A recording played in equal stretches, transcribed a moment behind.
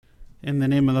In the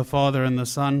name of the Father, and the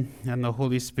Son, and the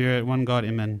Holy Spirit, one God,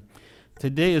 amen.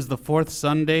 Today is the fourth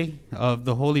Sunday of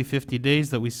the Holy 50 Days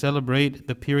that we celebrate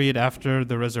the period after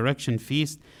the Resurrection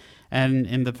Feast. And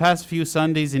in the past few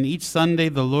Sundays, in each Sunday,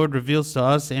 the Lord reveals to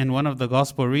us in one of the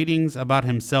Gospel readings about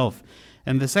himself.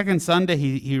 And the second Sunday,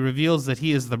 he reveals that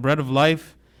he is the bread of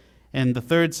life. And the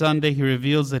third Sunday, he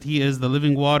reveals that he is the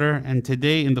living water. And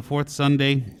today, in the fourth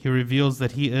Sunday, he reveals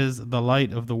that he is the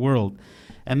light of the world.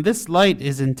 And this light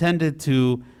is intended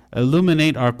to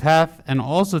illuminate our path and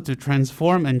also to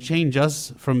transform and change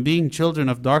us from being children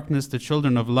of darkness to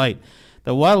children of light.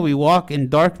 That while we walk in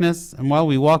darkness and while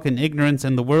we walk in ignorance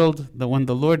in the world, that when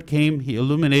the Lord came, he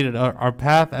illuminated our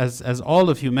path as all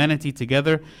of humanity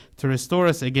together to restore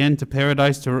us again to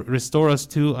paradise, to restore us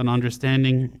to an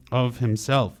understanding of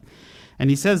himself. And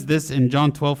he says this in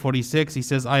John 12:46. He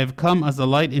says, I have come as a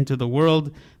light into the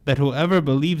world, that whoever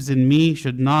believes in me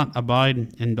should not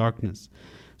abide in darkness.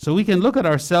 So we can look at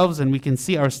ourselves and we can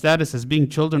see our status as being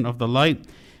children of the light.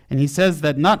 And he says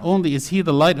that not only is he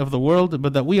the light of the world,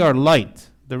 but that we are light.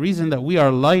 The reason that we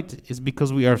are light is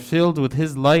because we are filled with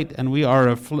his light and we are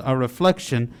a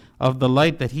reflection of the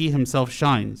light that he himself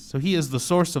shines. So he is the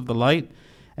source of the light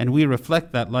and we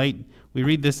reflect that light. We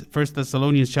read this 1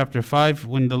 Thessalonians chapter 5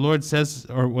 when the Lord says,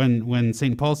 or when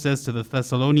St. Paul says to the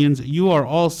Thessalonians, you are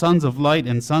all sons of light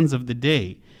and sons of the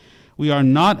day. We are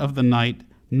not of the night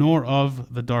nor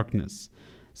of the darkness.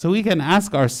 So we can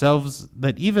ask ourselves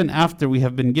that even after we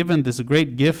have been given this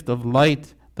great gift of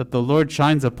light that the Lord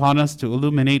shines upon us to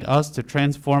illuminate us, to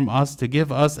transform us, to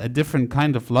give us a different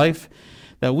kind of life,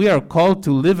 that we are called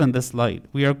to live in this light.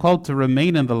 We are called to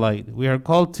remain in the light. We are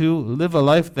called to live a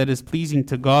life that is pleasing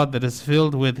to God, that is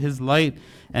filled with his light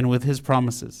and with his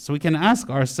promises. So we can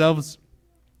ask ourselves,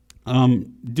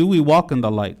 do we walk in the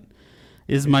light?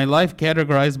 Is my life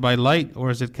categorized by light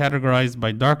or is it categorized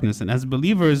by darkness? And as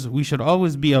believers, we should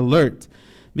always be alert,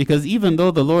 because even though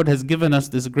the Lord has given us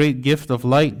this great gift of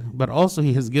light, but also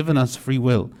he has given us free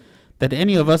will, that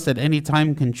any of us at any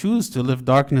time can choose to live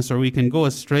darkness, or we can go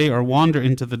astray or wander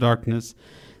into the darkness.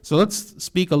 So let's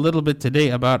speak a little bit today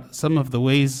about some of the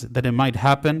ways that it might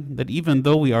happen, that even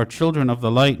though we are children of the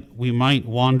light, we might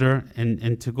wander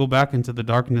and to go back into the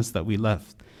darkness that we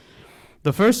left.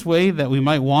 The first way that we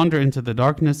might wander into the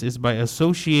darkness is by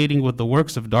associating with the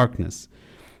works of darkness.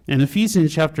 In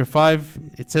Ephesians chapter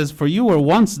 5, it says, for you were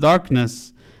once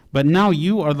darkness, but now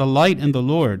you are the light in the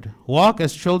Lord. Walk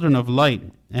as children of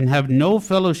light, and have no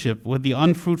fellowship with the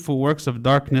unfruitful works of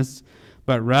darkness,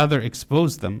 but rather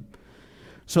expose them.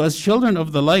 So as children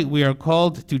of the light, we are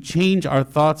called to change our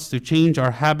thoughts, to change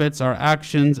our habits, our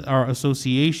actions, our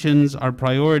associations, our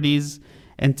priorities,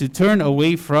 and to turn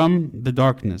away from the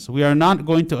darkness. We are not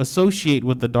going to associate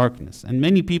with the darkness. And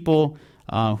many people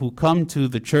who come to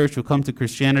the church, who come to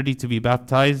Christianity to be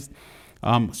baptized,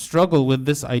 struggle with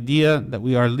this idea that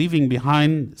we are leaving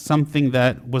behind something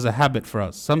that was a habit for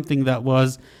us, something that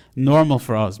was normal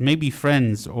for us, maybe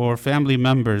friends or family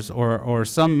members or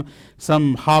some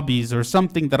hobbies or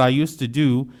something that I used to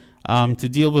do to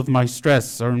deal with my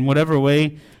stress, or in whatever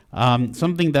way,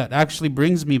 something that actually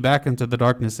brings me back into the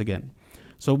darkness again.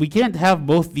 So we can't have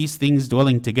both these things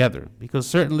dwelling together, because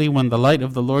certainly when the light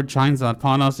of the Lord shines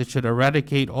upon us, it should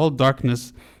eradicate all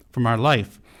darkness from our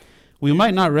life. We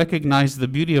might not recognize the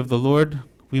beauty of the Lord.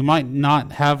 We might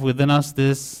not have within us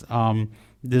this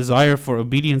desire for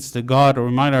obedience to God, or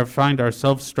we might find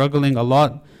ourselves struggling a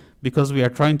lot because we are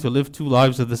trying to live two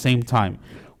lives at the same time.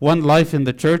 One life in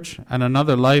the church and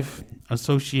another life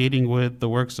associating with the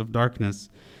works of darkness.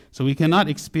 So we cannot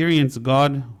experience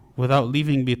God without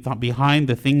leaving behind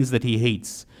the things that he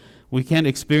hates. We can't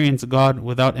experience God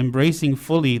without embracing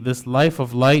fully this life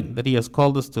of light that he has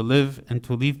called us to live, and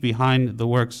to leave behind the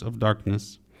works of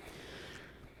darkness.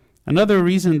 Another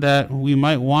reason that we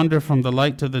might wander from the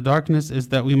light to the darkness is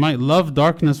that we might love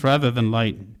darkness rather than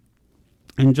light.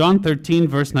 In John 13,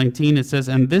 verse 19, it says,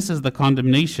 and this is the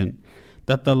condemnation,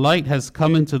 that the light has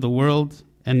come into the world,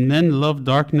 and men love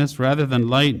darkness rather than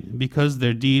light, because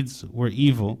their deeds were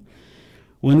evil.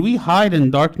 When we hide in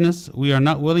darkness, we are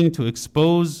not willing to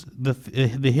expose the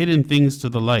hidden things to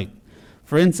the light.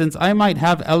 For instance, I might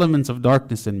have elements of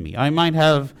darkness in me. I might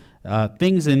have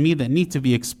things in me that need to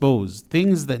be exposed,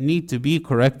 things that need to be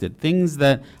corrected, things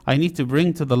that I need to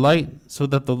bring to the light so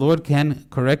that the Lord can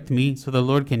correct me, so the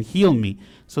Lord can heal me,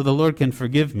 so the Lord can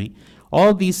forgive me.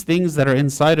 All these things that are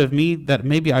inside of me that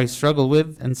maybe I struggle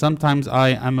with, and sometimes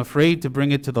I'm afraid to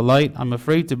bring it to the light. I'm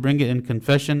afraid to bring it in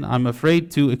confession. I'm afraid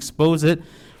to expose it,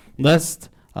 lest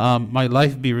my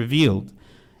life be revealed.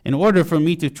 In order for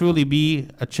me to truly be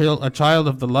a child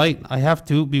of the light, I have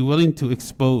to be willing to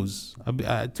expose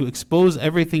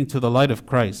everything to the light of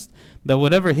Christ, that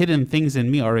whatever hidden things in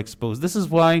me are exposed. This is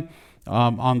why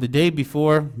on the day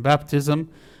before baptism,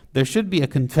 there should be a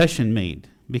confession made,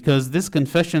 because this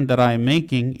confession that I am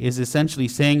making is essentially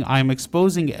saying I am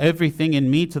exposing everything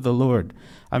in me to the Lord.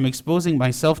 I'm exposing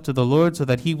myself to the Lord so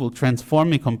that He will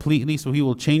transform me completely, so He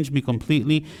will change me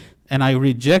completely, and I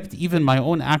reject even my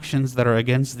own actions that are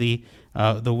against the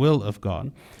will of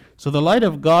God. So the light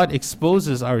of God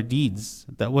exposes our deeds,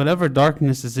 that whatever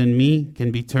darkness is in me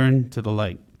can be turned to the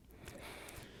light.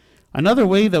 Another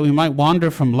way that we might wander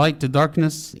from light to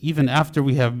darkness, even after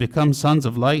we have become sons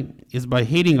of light, is by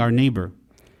hating our neighbor.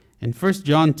 In 1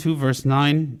 John 2 verse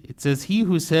 9, it says, "He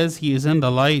who says he is in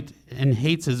the light and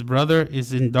hates his brother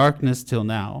is in darkness till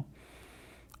now."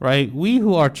 Right? We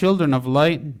who are children of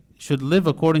light should live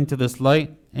according to this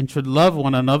light and should love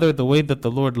one another the way that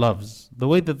the Lord loves, the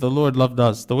way that the Lord loved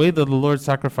us, the way that the Lord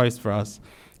sacrificed for us.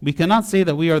 We cannot say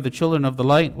that we are the children of the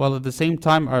light while at the same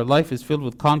time our life is filled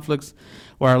with conflicts,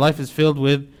 where our life is filled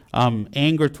with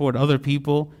anger toward other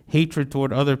people, hatred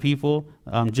toward other people,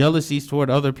 jealousies toward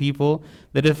other people.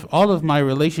 That if all of my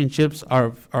relationships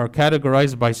are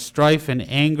categorized by strife and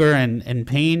anger and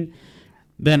pain,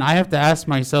 then I have to ask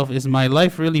myself, is my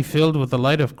life really filled with the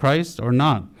light of Christ or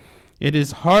not? It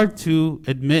is hard to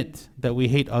admit that we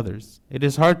hate others. It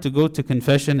is hard to go to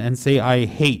confession and say, I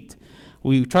hate.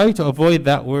 We try to avoid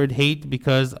that word hate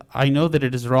because I know that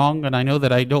it is wrong, and I know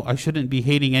that I shouldn't be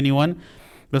hating anyone.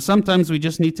 But sometimes we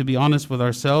just need to be honest with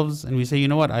ourselves, and we say, you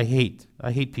know what, I hate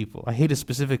people. I hate a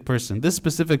specific person. This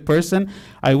specific person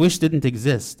I wish didn't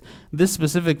exist. This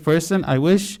specific person, I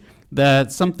wish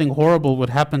that something horrible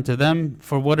would happen to them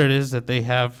for what it is that they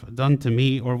have done to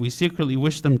me, or we secretly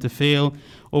wish them to fail,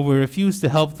 or we refuse to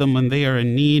help them when they are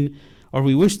in need, or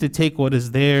we wish to take what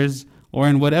is theirs, or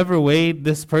in whatever way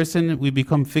this person, we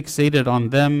become fixated on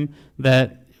them,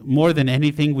 that more than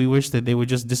anything we wish that they would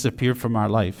just disappear from our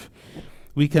life.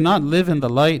 We cannot live in the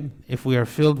light if we are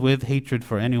filled with hatred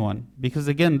for anyone, because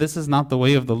again, this is not the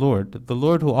way of the Lord. The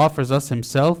Lord who offers us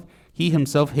Himself, He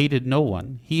Himself hated no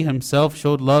one. He Himself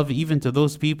showed love even to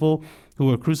those people who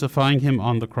were crucifying Him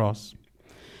on the cross.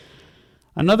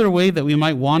 Another way that we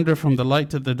might wander from the light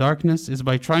to the darkness is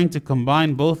by trying to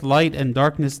combine both light and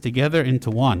darkness together into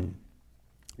one.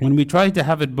 When we try to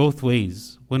have it both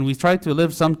ways, when we try to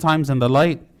live sometimes in the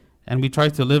light and we try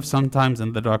to live sometimes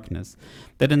in the darkness,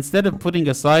 that instead of putting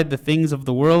aside the things of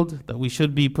the world that we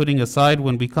should be putting aside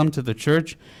when we come to the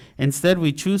church, instead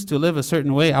we choose to live a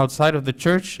certain way outside of the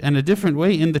church and a different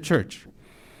way in the church.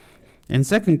 In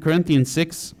 2 Corinthians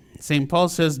 6, St. Paul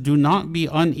says, "Do not be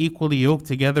unequally yoked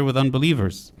together with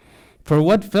unbelievers. For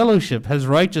what fellowship has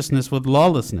righteousness with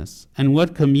lawlessness? And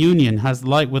what communion has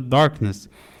light with darkness?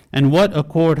 And what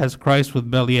accord has Christ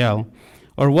with Belial?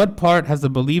 Or what part has a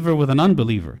believer with an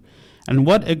unbeliever? And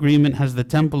what agreement has the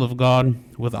temple of God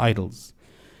with idols?"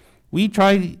 We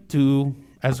try to,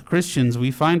 as Christians,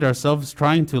 we find ourselves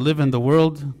trying to live in the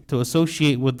world, to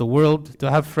associate with the world,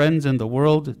 to have friends in the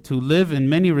world, to live in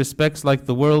many respects like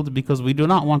the world, because we do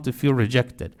not want to feel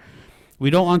rejected. We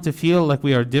don't want to feel like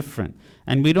we are different.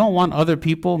 And we don't want other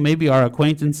people, maybe our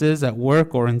acquaintances at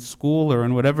work or in school or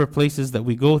in whatever places that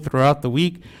we go throughout the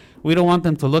week, we don't want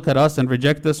them to look at us and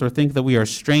reject us or think that we are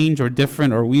strange or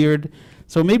different or weird.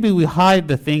 So maybe we hide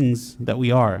the things that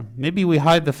we are. Maybe we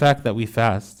hide the fact that we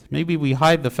fast. Maybe we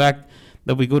hide the fact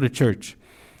that we go to church.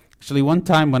 Actually, one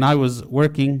time when I was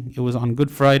working, it was on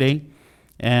Good Friday,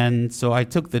 and so I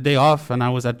took the day off and I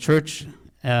was at church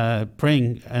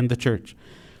praying in the church.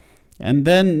 And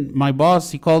then my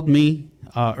boss, he called me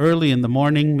early in the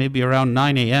morning, maybe around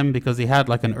 9 a.m., because he had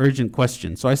like an urgent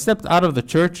question. So I stepped out of the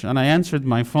church and I answered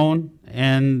my phone,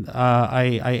 and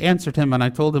I answered him and I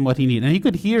told him what he needed. And he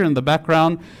could hear in the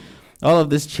background all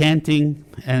of this chanting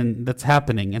and that's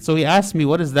happening. And so he asked me,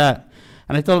 "What is that?"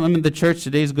 And I told him, "I'm in the church,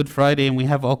 today is Good Friday, and we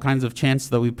have all kinds of chants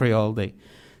that we pray all day."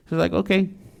 He was like, "Okay."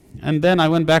 And then I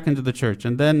went back into the church.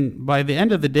 And then by the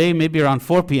end of the day, maybe around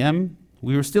 4 p.m.,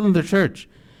 we were still in the church.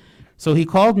 So he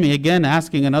called me again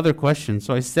asking another question.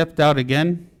 So I stepped out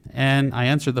again and I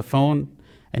answered the phone,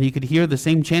 and he could hear the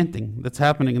same chanting that's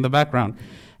happening in the background.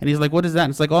 And he's like, "What is that?"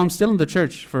 And it's like, "Oh, I'm still in the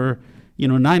church for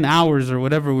 9 hours or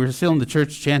whatever. We're still in the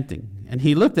church chanting." And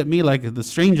he looked at me like the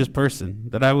strangest person,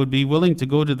 that I would be willing to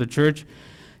go to the church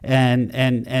and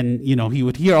he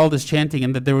would hear all this chanting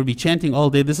and that there would be chanting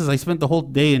all day. I spent the whole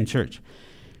day in church.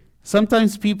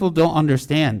 Sometimes people don't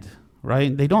understand.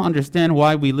 Right? They don't understand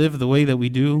why we live the way that we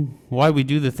do, why we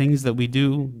do the things that we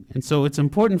do. And so it's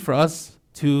important for us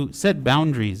to set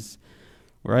boundaries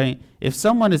right? If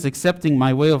someone is accepting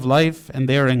my way of life and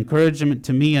they are encouragement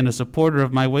to me and a supporter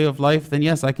of my way of life, then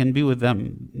yes, I can be with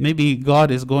them. Maybe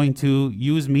God is going to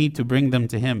use me to bring them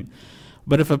to Him.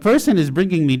 But if a person is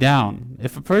bringing me down,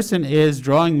 if a person is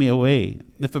drawing me away,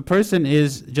 if a person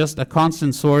is just a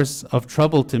constant source of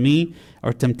trouble to me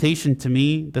or temptation to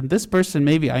me, then this person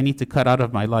maybe I need to cut out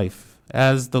of my life.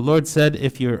 As the Lord said,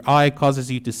 if your eye causes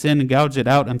you to sin, gouge it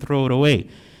out and throw it away,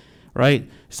 right?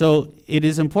 So it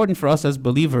is important for us as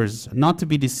believers not to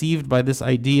be deceived by this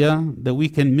idea that we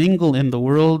can mingle in the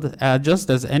world just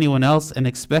as anyone else and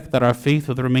expect that our faith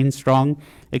will remain strong,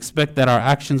 expect that our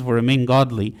actions will remain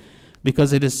godly,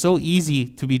 because it is so easy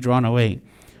to be drawn away.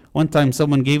 One time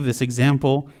someone gave this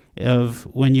example of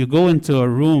when you go into a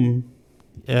room,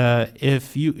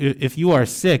 if you are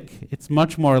sick, it's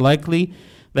much more likely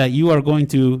that you are going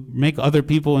to make other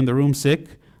people in the room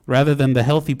sick rather than the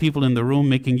healthy people in the room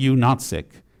making you not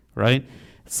sick, right?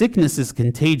 Sickness is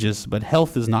contagious, but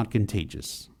health is not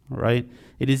contagious, right?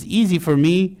 It is easy for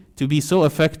me to be so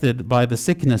affected by the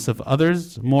sickness of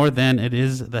others more than it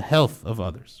is the health of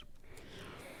others.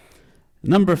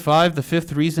 Number 5, the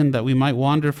fifth reason that we might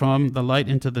wander from the light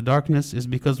into the darkness is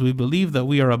because we believe that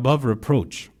we are above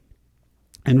reproach.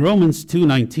 In Romans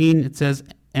 2:19, it says,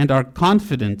 "And are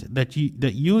confident that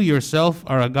you yourself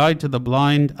are a guide to the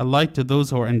blind, a light to those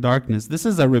who are in darkness." This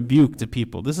is a rebuke to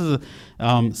people. This is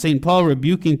St. Paul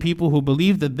rebuking people who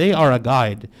believe that they are a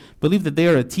guide, believe that they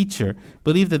are a teacher,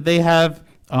 believe that they have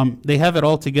it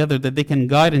all together, that they can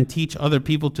guide and teach other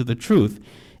people to the truth.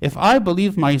 If I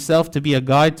believe myself to be a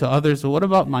guide to others, well, what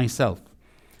about myself?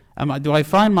 Do I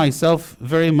find myself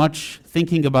very much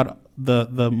thinking about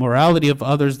the morality of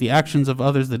others, the actions of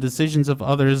others, the decisions of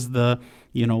others,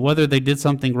 whether they did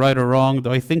something right or wrong? Do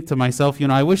I think to myself,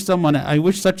 I wish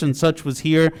such and such was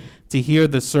here to hear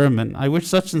the sermon. I wish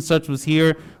such and such was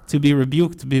here to be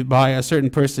rebuked by a certain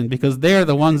person because they're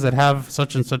the ones that have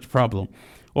such and such problem.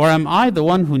 Or am I the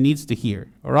one who needs to hear?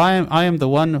 Or I am the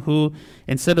one who,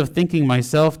 instead of thinking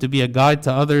myself to be a guide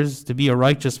to others, to be a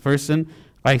righteous person,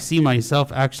 I see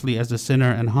myself actually as a sinner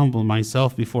and humble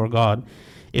myself before God.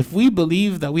 If we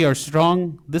believe that we are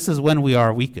strong, this is when we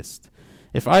are weakest.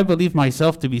 If I believe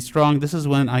myself to be strong, this is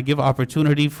when I give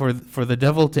opportunity for the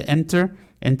devil to enter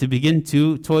and to begin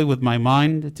to toy with my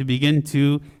mind, to begin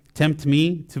to tempt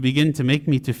me, to begin to make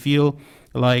me to feel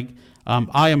like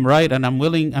I am right, and I'm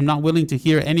not willing to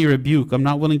hear any rebuke. I'm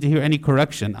not willing to hear any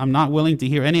correction. I'm not willing to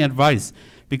hear any advice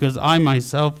because I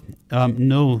myself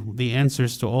know the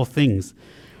answers to all things.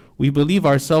 We believe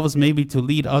ourselves maybe to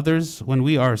lead others when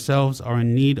we ourselves are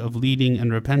in need of leading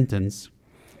and repentance.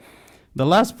 The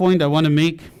last point I want to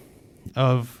make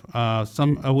of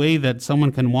a way that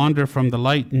someone can wander from the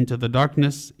light into the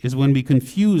darkness is when we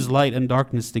confuse light and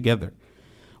darkness together.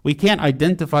 We can't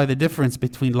identify the difference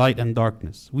between light and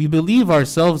darkness. We believe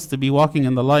ourselves to be walking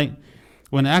in the light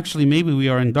when actually maybe we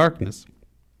are in darkness.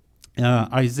 In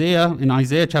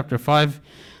Isaiah chapter 5,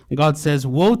 God says,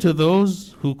 "Woe to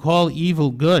those who call evil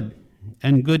good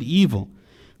and good evil,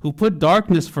 who put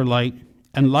darkness for light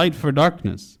and light for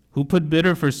darkness, who put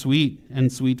bitter for sweet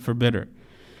and sweet for bitter."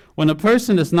 When a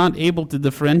person is not able to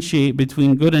differentiate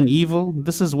between good and evil,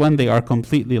 this is when they are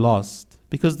completely lost.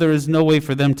 Because there is no way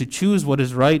for them to choose what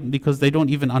is right because they don't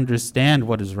even understand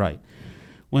what is right.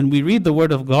 When we read the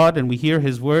Word of God and we hear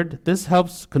His Word, this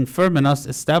helps confirm in us,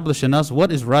 establish in us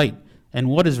what is right and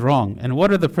what is wrong and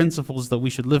what are the principles that we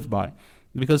should live by.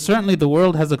 Because certainly the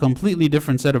world has a completely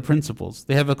different set of principles.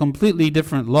 They have a completely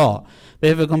different law. They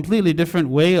have a completely different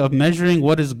way of measuring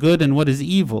what is good and what is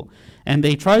evil. And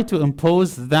they try to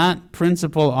impose that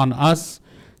principle on us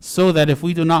so that if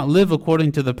we do not live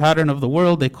according to the pattern of the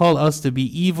world, they call us to be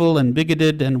evil and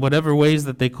bigoted and whatever ways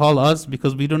that they call us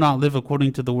because we do not live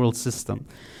according to the world system.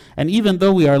 And even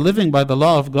though we are living by the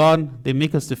law of God, they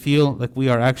make us to feel like we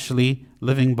are actually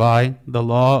living by the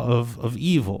law of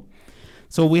evil.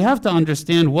 So we have to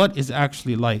understand what is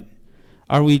actually light.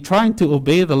 Are we trying to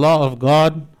obey the law of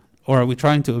God or are we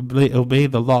trying to obey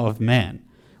the law of man?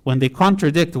 When they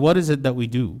contradict, what is it that we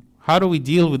do? How do we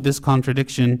deal with this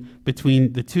contradiction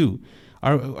between the two?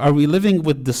 Are we living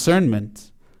with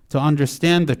discernment to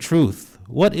understand the truth?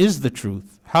 What is the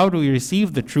truth? How do we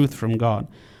receive the truth from God?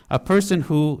 A person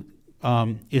who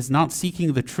is not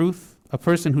seeking the truth, a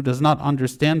person who does not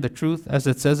understand the truth, as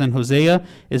it says in Hosea,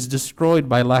 is destroyed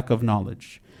by lack of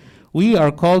knowledge. We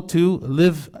are called to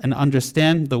live and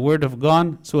understand the Word of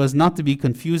God so as not to be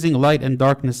confusing light and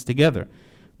darkness together,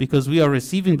 because we are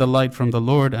receiving the light from the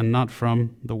Lord and not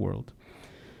from the world.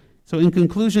 So in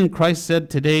conclusion, Christ said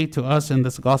today to us in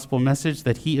this gospel message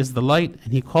that he is the light,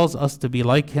 and he calls us to be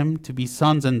like him, to be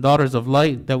sons and daughters of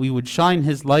light, that we would shine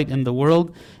his light in the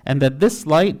world, and that this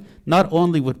light not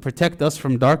only would protect us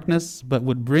from darkness, but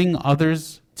would bring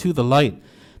others to the light,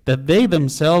 that they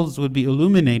themselves would be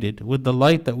illuminated with the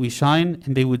light that we shine,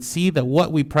 and they would see that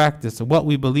what we practice, and what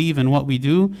we believe, and what we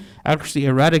do actually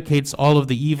eradicates all of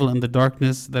the evil and the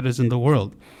darkness that is in the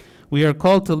world. We are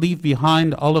called to leave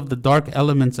behind all of the dark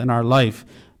elements in our life,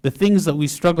 the things that we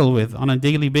struggle with on a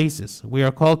daily basis. We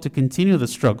are called to continue the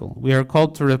struggle. We are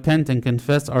called to repent and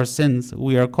confess our sins.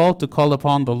 We are called to call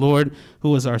upon the Lord,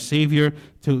 who is our Savior,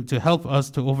 to help us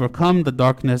to overcome the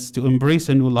darkness, to embrace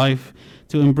a new life,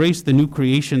 to embrace the new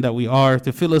creation that we are,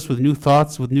 to fill us with new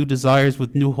thoughts, with new desires,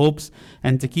 with new hopes,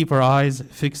 and to keep our eyes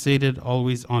fixated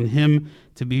always on him,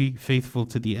 to be faithful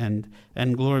to the end.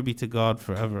 And glory be to God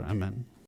forever. Amen.